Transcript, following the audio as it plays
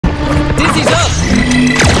up!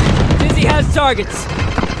 Dizzy has targets.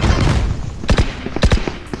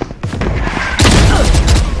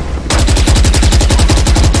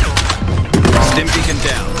 Stim beacon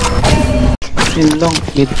down. In long,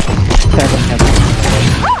 mid. 7.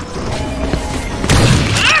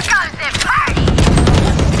 Here comes the party!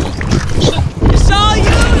 It's all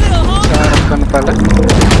you, little homie! Sarap ka na pala.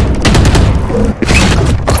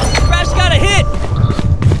 Crash got a hit!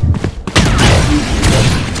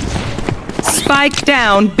 Spike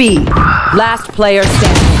down B. Last player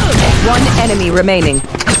standing. One enemy remaining.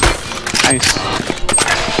 Nice.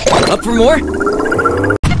 Up for more?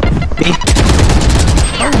 B.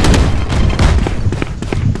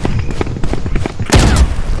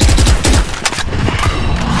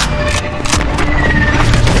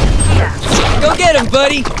 Go get him,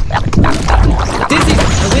 buddy! Dizzy!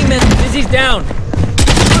 The wingman, Dizzy's down!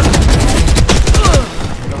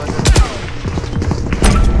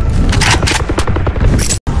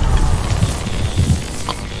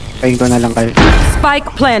 Pahin ko na lang kayo. Spike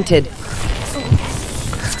planted.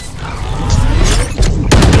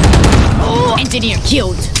 Engineer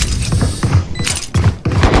killed.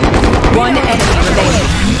 One enemy remaining.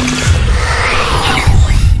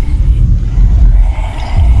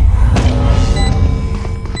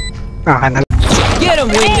 Kakanal. Get him,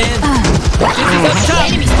 wingman! Dizzy's up top!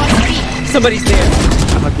 Enemy spotted B. Somebody's there!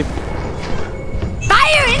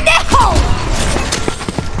 Fire in the hole!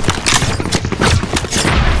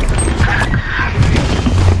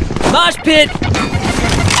 Mosh pit!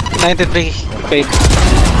 93. Fade.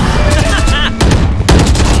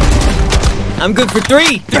 I'm good for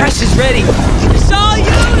 3! Thrash is ready! It's all you,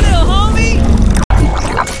 little homie!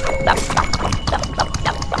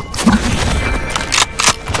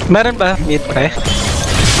 Meron ba? Mid pre?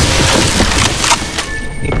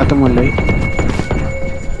 Hindi pa tumuloy.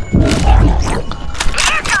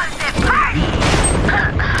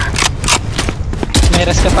 May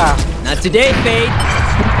rest ka pa. Not today, Fade!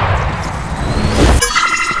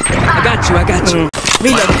 I got you.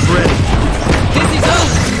 Reload! Ready. Dizzy's up!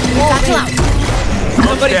 Battle out.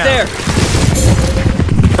 Somebody's down. there!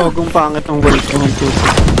 Togong pangit ng wall ko.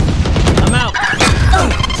 I'm out!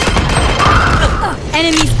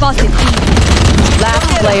 Enemy spotted B. Last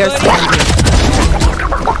player standing.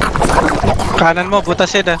 Kanan mo,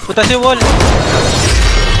 butasin ah. Butasin wall.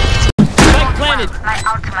 Spike planted! My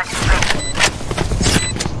ultimate is ready.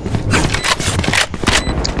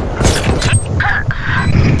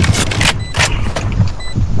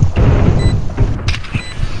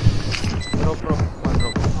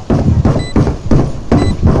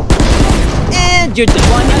 And you're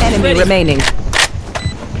done! One enemy remaining.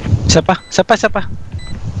 Isa pa.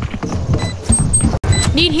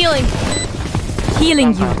 Need healing. Healing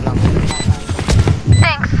you.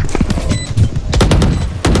 Thanks.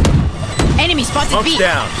 Enemy spotted Smoke's B.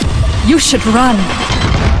 down. You should run.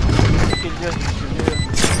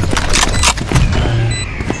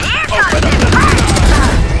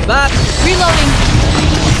 Back! Reloading.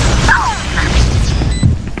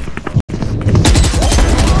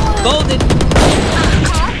 Golden!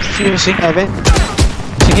 Sige, Evan.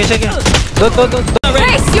 Sige. Don't.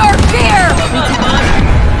 Face your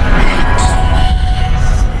fear.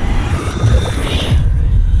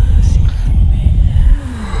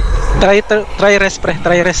 Try rest pre.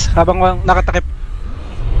 Try rest. Habang nakatakip.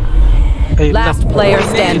 Ayun lang. Last player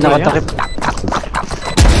standing. Nakatakip.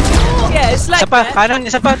 Yeah, it's like Isa pa. that. Kanan.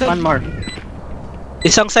 Isa pa. One more.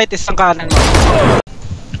 Isang side, isang kanan mo.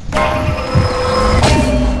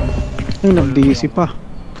 Ay, nag-DC pa.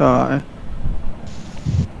 Ta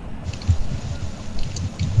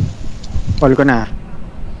Call ko na.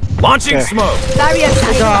 Launching Okay. smoke. Barrier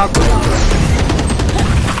Gago.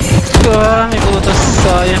 May butas.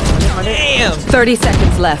 Sayang. Damn! 30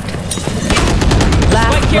 seconds left. Last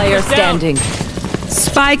Spike player keeper down. standing.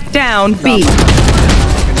 Spike down B.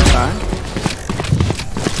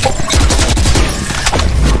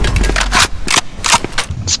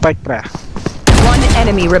 Spike pre. One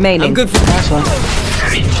enemy remaining. I'm good for Last one.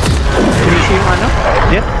 Finish yung ano?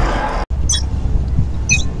 Yeah.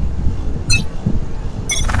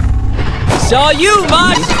 It's all you,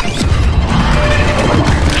 Mosh!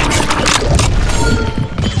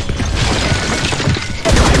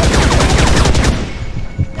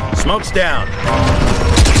 Smoke's down.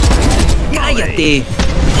 Cállate!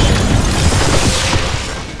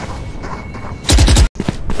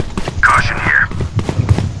 Caution here.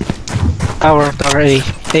 Tower A.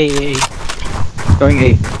 A. Going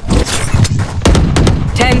A.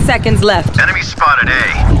 10 seconds left. Enemy spotted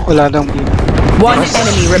A. Wala nang One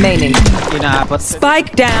enemy remaining. inaabot.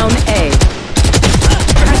 Spike down A.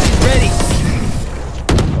 Crash is ready!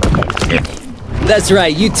 That's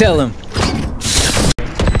right, you tell him.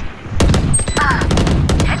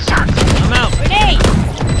 I'm out. Grenade!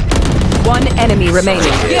 One enemy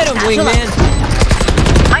remaining. Get him, wingman.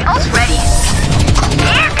 My ult's ready.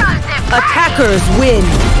 Here comes the Attackers win.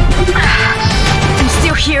 I'm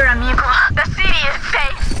still here, amigo. The city is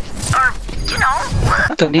safe. Or, you know.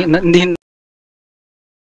 Ito, hindi